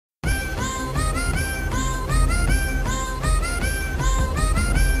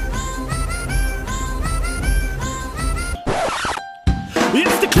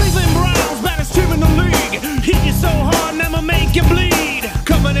make you bleed.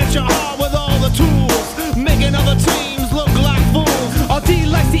 Coming at your heart with all the tools, making other teams look like fools. RD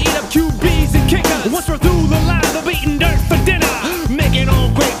likes to eat up QBs and kickers. Once we're through the line, they're beating dirt for dinner. Making all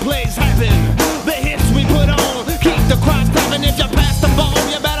great plays happen. The hits we put on keep the crowd clapping. If you pass the ball,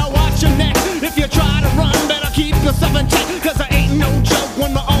 you better watch your neck. If you try to run, better keep yourself in check. Cause there ain't no joke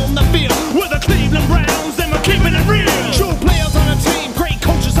when we're on the field. We're the Cleveland Browns and we're keeping it real. True players on the team, great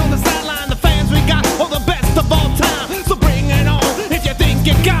coaches on the sideline. The fans we got are the best of all time. So bring it on if you think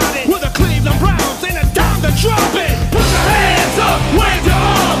you got it. We're the Cleveland Browns and it's time to drop it. Put your hands up, wave your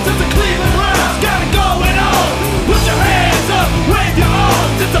arms. It's the Cleveland Browns, got it going on. Put your hands up, wave your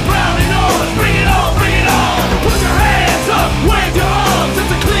arms. It's the brown and orange, bring it on, bring it on. Put your hands up, wave your arms. It's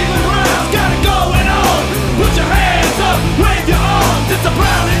the Cleveland Browns, got it going on. Put your hands up, wave your arms. It's the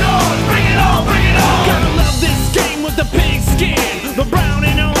brown and orange, bring it on, bring it on. Gotta love this game with the pig skin. The brown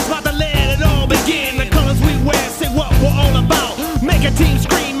and orange, about to let it all begin. The colors we wear say what we're all about. Make a team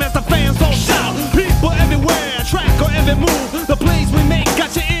scream as the fans all shout. People everywhere, track or every move. The plays we make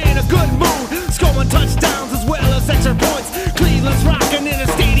got you in a good mood. Scoring touchdowns as well as extra points. Cleveland's rocking in a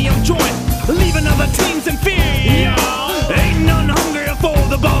stadium joint, leaving other teams in fear. Y'all ain't none hungrier for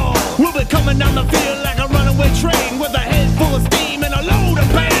the ball. We'll be coming down the field like a runaway train with a head full of steam and a load of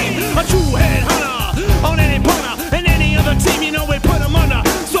pain. A true headhunter on any punter and any other team, you know we put them under.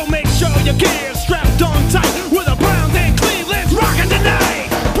 So make sure your gear's strapped on tight. With the Browns and Cleveland's rocking tonight.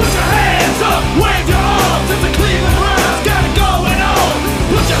 Put your hands up, wave your arms. It's the Cleveland Browns, got it going on.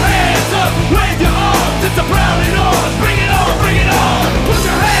 Put your hands up, wave your arms. It's the brown and orange, bring it on, bring it on. Put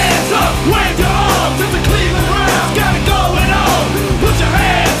your hands up, wave your arms. It's the Cleveland Browns, got it going on. Put your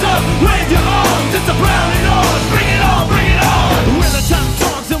hands up, wave your arms. It's the brown and orange, bring it on, bring it on. We're the top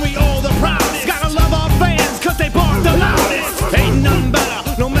dogs and we all the proudest. Gotta love our fans cause they bark the loudest. Ain't nothing better,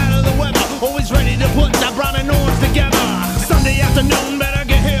 no matter the weather. Always ready to put that brown and orange together. Sunday afternoon, better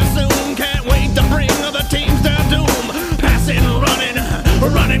get here soon. Can't wait to bring other teams their doom. Passing,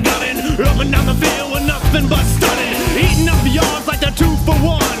 running, gunning, up and down the field with nothing but stuff.